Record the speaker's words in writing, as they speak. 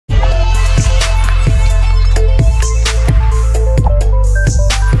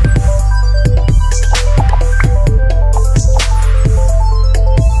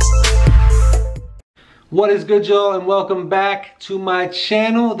What is good, y'all, and welcome back to my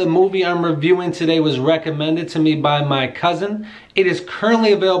channel. The movie I'm reviewing today was recommended to me by my cousin. It is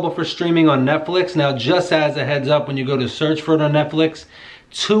currently available for streaming on Netflix. Now, just as a heads up, when you go to search for it on Netflix,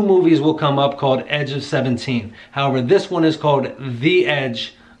 two movies will come up called Edge of 17. However, this one is called The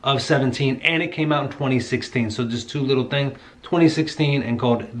Edge of 17, and it came out in 2016. So just two little things, 2016 and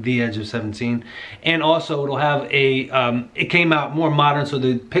called The Edge of 17. And also it'll have a, it came out more modern, so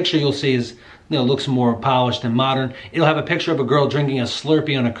the picture you'll see is, looks more polished and modern. It'll have a picture of a girl drinking a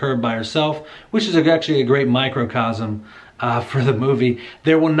Slurpee on a curb by herself, which is actually a great microcosm for the movie.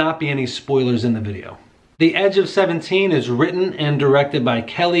 There will not be any spoilers in the video. The Edge of 17 is written and directed by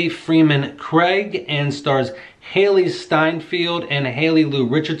Kelly Fremon Craig and stars Hailee Steinfield and Hailee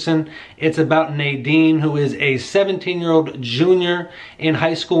Richardson. It's about Nadine, who is a 17-year-old junior in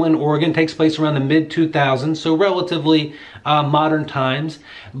high school in Oregon. Takes place around the mid-2000s, so relatively modern times.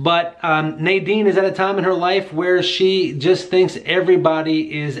 But Nadine is at a time in her life where she just thinks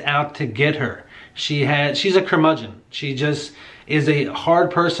everybody is out to get her. She's a curmudgeon. She just is a hard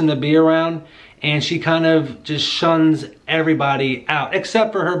person to be around, and she kind of just shuns everybody out,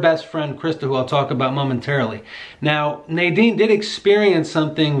 except for her best friend, Krista, who I'll talk about momentarily. Now, Nadine did experience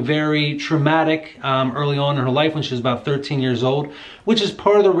something very traumatic early on in her life when she was about 13 years old, which is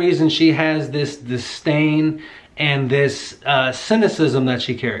part of the reason she has this disdain and this cynicism that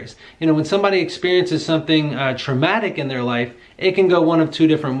she carries. You know, when somebody experiences something traumatic in their life, it can go one of two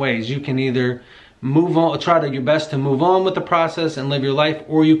different ways. You can either move on, try your best to move on with the process and live your life,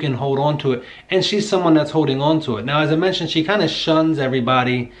 or you can hold on to it. And she's someone that's holding on to it. Now, as I mentioned, she kind of shuns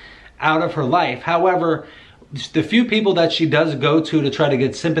everybody out of her life. However, the few people that she does go to try to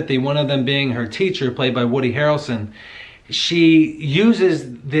get sympathy, one of them being her teacher, played by Woody Harrelson, she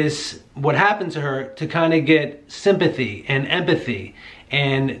uses this, what happened to her, to kind of get sympathy and empathy.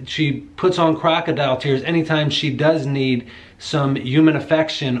 And she puts on crocodile tears anytime she does need some human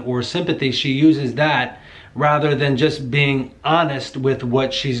affection or sympathy. She uses that rather than just being honest with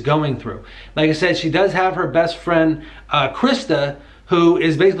what she's going through. Like I said, she does have her best friend, Krista, who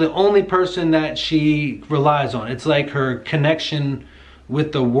is basically the only person that she relies on. It's like her connection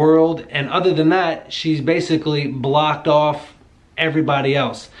with the world. And other than that, she's basically blocked off everybody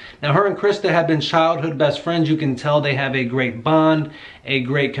else. Now, her and Krista have been childhood best friends. You can tell they have a great bond, a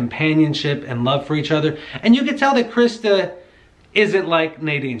great companionship and love for each other. And you can tell that Krista isn't like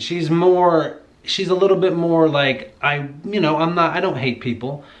Nadine. She's a little bit more like, I don't hate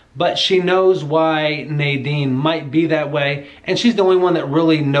people, but she knows why Nadine might be that way. And she's the only one that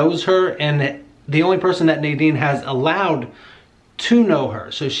really knows her, and the only person that Nadine has allowed to know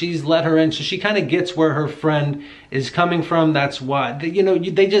her. So she's let her in, so she kind of gets where her friend is coming from. That's why,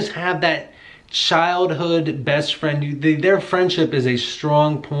 they just have that childhood best friend. Their friendship is a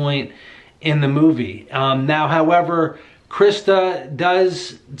strong point in the movie. Now, however, Krista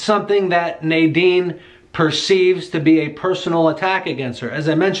does something that Nadine perceives to be a personal attack against her. As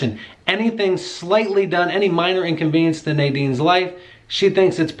I mentioned, anything slightly done, any minor inconvenience to Nadine's life, she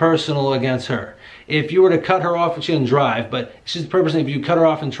thinks it's personal against her. If you were to cut her off, she doesn't drive, but she's purposely, if you cut her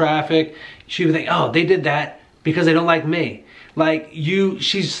off in traffic, she would think, oh, they did that because they don't like me. Like,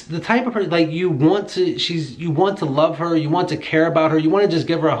 she's the type of person, like, you want to love her, you want to care about her, you want to just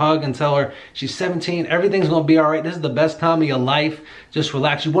give her a hug and tell her she's 17, everything's gonna be all right, this is the best time of your life, just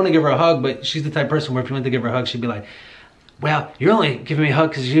relax. You want to give her a hug, but she's the type of person where if you went to give her a hug, she'd be like, well, you're only giving me a hug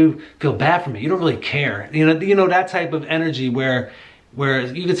because you feel bad for me, you don't really care. You know that type of energy where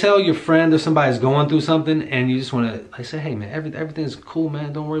you can tell your friend or somebody's going through something and you just want to like say, hey man, everything's cool,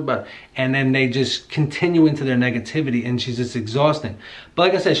 man, don't worry about it. And then they just continue into their negativity, and she's just exhausting. But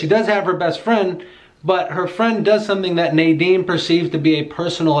like I said, she does have her best friend, but her friend does something that Nadine perceives to be a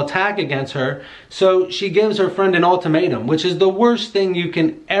personal attack against her. So she gives her friend an ultimatum, which is the worst thing you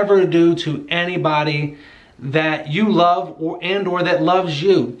can ever do to anybody that you love or that loves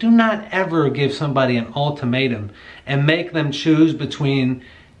you. Do not ever give somebody an ultimatum and make them choose between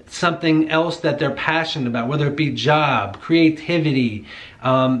something else that they're passionate about, whether it be job, creativity,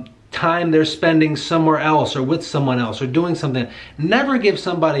 time they're spending somewhere else or with someone else or doing something. Never give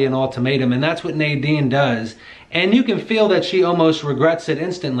somebody an ultimatum, and that's what Nadine does. And you can feel that she almost regrets it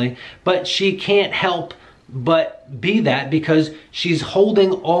instantly, but she can't help but be that because she's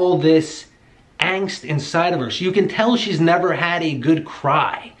holding all this angst inside of her. So you can tell she's never had a good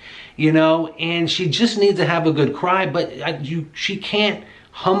cry, and she just needs to have a good cry, but she can't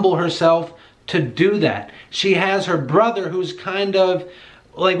humble herself to do that. She has her brother who's kind of,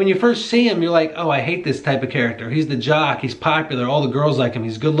 like, when you first see him, you're like, oh, I hate this type of character. He's the jock, he's popular, all the girls like him,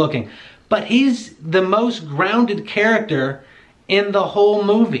 he's good looking. But he's the most grounded character in the whole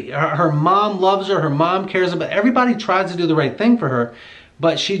movie. Her mom loves her, her mom cares about, everybody tries to do the right thing for her,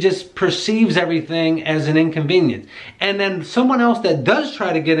 but she just perceives everything as an inconvenience. And then someone else that does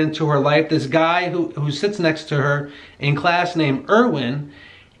try to get into her life, this guy who sits next to her in class named Erwin,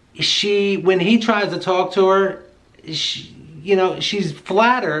 when he tries to talk to her, she's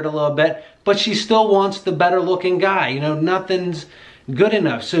flattered a little bit, but she still wants the better looking guy. Nothing's good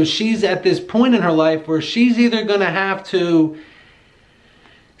enough. So she's at this point in her life where she's either gonna have to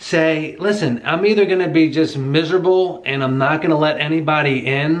say, listen, I'm either gonna be just miserable and I'm not gonna let anybody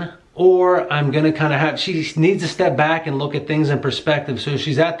in, or I'm gonna she needs to step back and look at things in perspective. So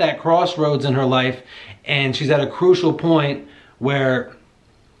she's at that crossroads in her life, and she's at a crucial point where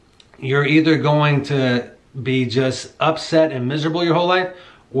you're either going to be just upset and miserable your whole life,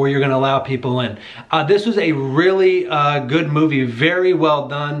 or you're gonna allow people in. This was a really good movie, very well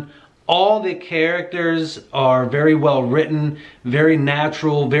done. All the characters are very well written, very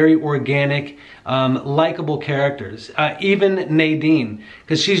natural, very organic, likable characters. Even Nadine,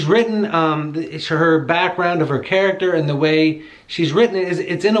 because she's written, her background of her character and the way she's written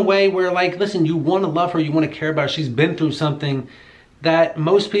it's in a way where, like, listen, you want to love her, you want to care about her. She's been through something that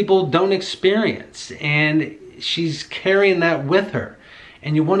most people don't experience, and she's carrying that with her.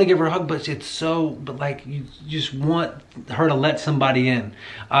 And you want to give her a hug, but you just want her to let somebody in.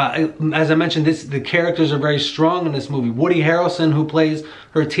 As I mentioned, the characters are very strong in this movie. Woody Harrelson, who plays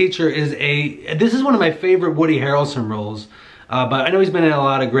her teacher, this is one of my favorite Woody Harrelson roles. But I know he's been in a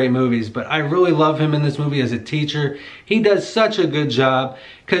lot of great movies, but I really love him in this movie as a teacher. He does such a good job,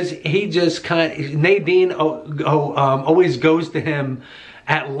 because he just Nadine always goes to him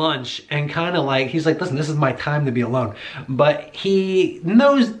at lunch and he's like, listen, this is my time to be alone. But he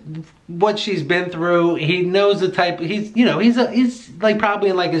knows what she's been through. He knows the type, he's like probably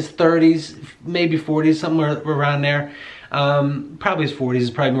in like his 30s, maybe 40s, somewhere around there. Probably his 40s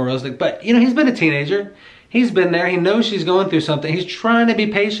is probably more realistic, but he's been a teenager. He's been there. He knows she's going through something. He's trying to be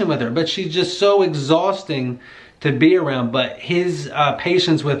patient with her, but she's just so exhausting to be around. But his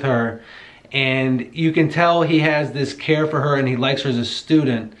patience with her, and you can tell he has this care for her and he likes her as a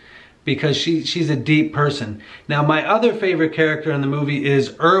student, because she's a deep person. Now, my other favorite character in the movie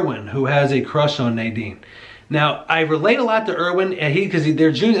is Erwin, who has a crush on Nadine. Now, I relate a lot to Erwin, and because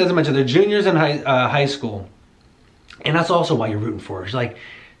they're juniors, as I mentioned, they're juniors in high school. And that's also why you're rooting for her. It's like,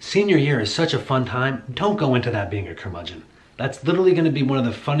 senior year is such a fun time. Don't go into that being a curmudgeon. That's literally going to be one of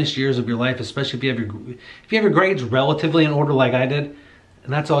the funnest years of your life, especially if you have your grades relatively in order like I did.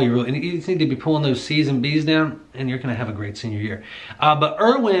 And that's all you really, and you just need to be pulling those C's and B's down, and you're gonna have a great senior year. But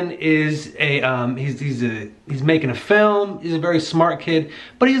Erwin is he's making a film. He's a very smart kid,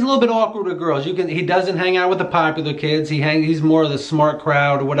 but he's a little bit awkward with girls. He doesn't hang out with the popular kids. He's more of the smart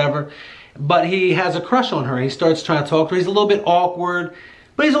crowd or whatever. But he has a crush on her. He starts trying to talk to her. He's a little bit awkward,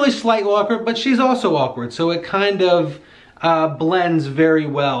 but he's always slightly awkward. But she's also awkward, so it kind of blends very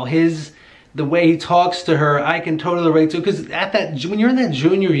well. The way he talks to her, I can totally relate to, because when you're in that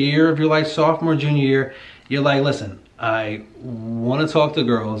junior year of your life, sophomore, junior year, you're like, listen, I want to talk to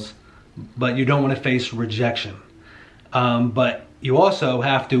girls, but you don't want to face rejection. But you also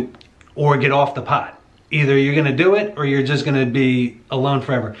have to, or get off the pot. Either you're going to do it, or you're just going to be alone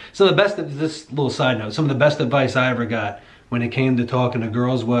forever. So this little side note, some of the best advice I ever got when it came to talking to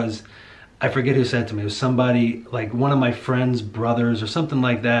girls was, I forget who said to me, it was somebody, like one of my friend's brothers or something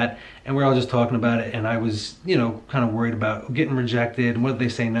like that, and we're all just talking about it, and I was, kind of worried about getting rejected, and what if they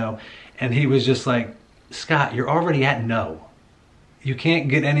say no? And he was just like, Scott, you're already at no. You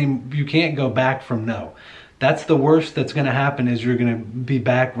can't go back from no. That's the worst that's gonna happen, is you're gonna be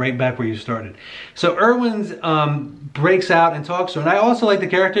right back where you started. So Erwin's breaks out and talks to her, and I also like the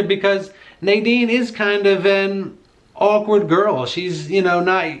character because Nadine is kind of an awkward girl. She's,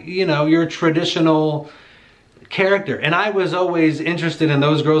 not, your traditional character. And I was always interested in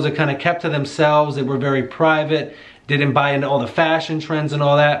those girls that kind of kept to themselves. They were very private, didn't buy into all the fashion trends and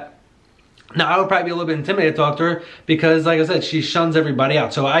all that. Now, I would probably be a little bit intimidated to talk to her because, like I said, she shuns everybody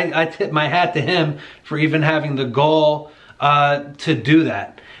out. So I tip my hat to him for even having the gall to do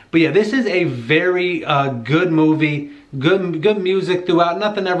that. But yeah, this is a very good movie. Good music throughout,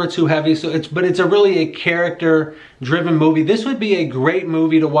 nothing ever too heavy. But it's really a character-driven movie. This would be a great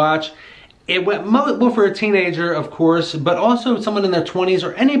movie to watch. It went well for a teenager, of course, but also someone in their 20s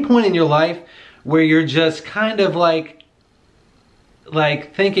or any point in your life where you're just kind of like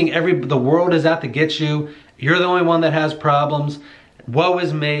thinking the world is out to get you. You're the only one that has problems. Woe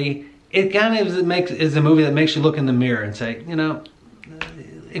is me. It kind of is a movie that makes you look in the mirror and say,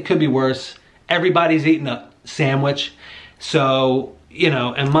 it could be worse. Everybody's eating a sandwich. So,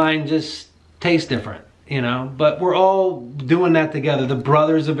 and mine just tastes different. you know, but we're all doing that together. The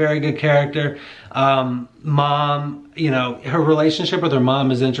brother's a very good character. Mom, you know, her relationship with her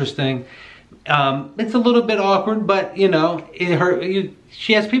mom is interesting. It's a little bit awkward, but you know,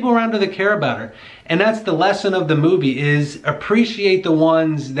 she has people around her that care about her. And that's the lesson of the movie, is appreciate the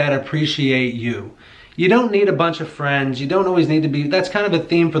ones that appreciate you. You don't need a bunch of friends. You don't always need to be, that's kind of a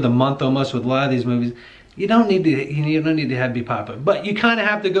theme for the month almost with a lot of these movies. You don't need to be popular, but you kind of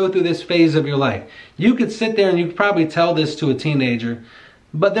have to go through this phase of your life. You could sit there and you could probably tell this to a teenager,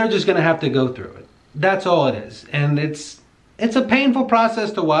 but they're just going to have to go through it. That's all it is. And it's a painful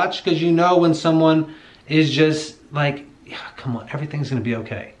process to watch, because you know when someone is just like, yeah, come on, everything's going to be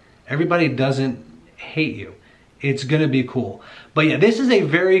okay. Everybody doesn't hate you. It's going to be cool. But yeah, this is a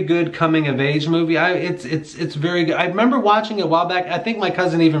very good coming of age movie. It's very good. I remember watching it a while back. I think my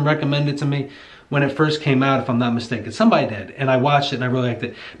cousin even recommended it to me when it first came out, if I'm not mistaken. Somebody did, and I watched it and I really liked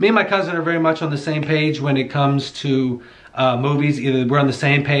it. Me and my cousin are very much on the same page when it comes to movies. Either we're on the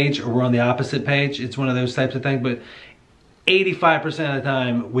same page or we're on the opposite page. It's one of those types of things, but 85% of the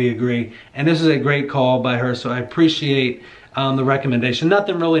time we agree. And this is a great call by her, so I appreciate the recommendation.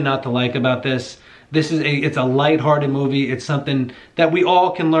 Nothing really not to like about this. It's a lighthearted movie. It's something that we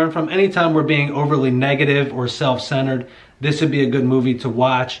all can learn from. Anytime we're being overly negative or self-centered, this would be a good movie to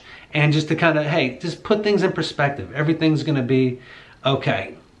watch. And just to kind of, hey, just put things in perspective. Everything's gonna be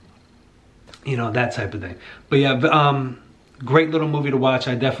okay. You know, that type of thing. But yeah, great little movie to watch.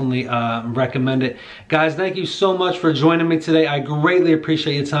 I definitely recommend it. Guys, thank you so much for joining me today. I greatly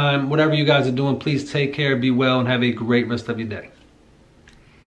appreciate your time. Whatever you guys are doing, please take care, be well, and have a great rest of your day.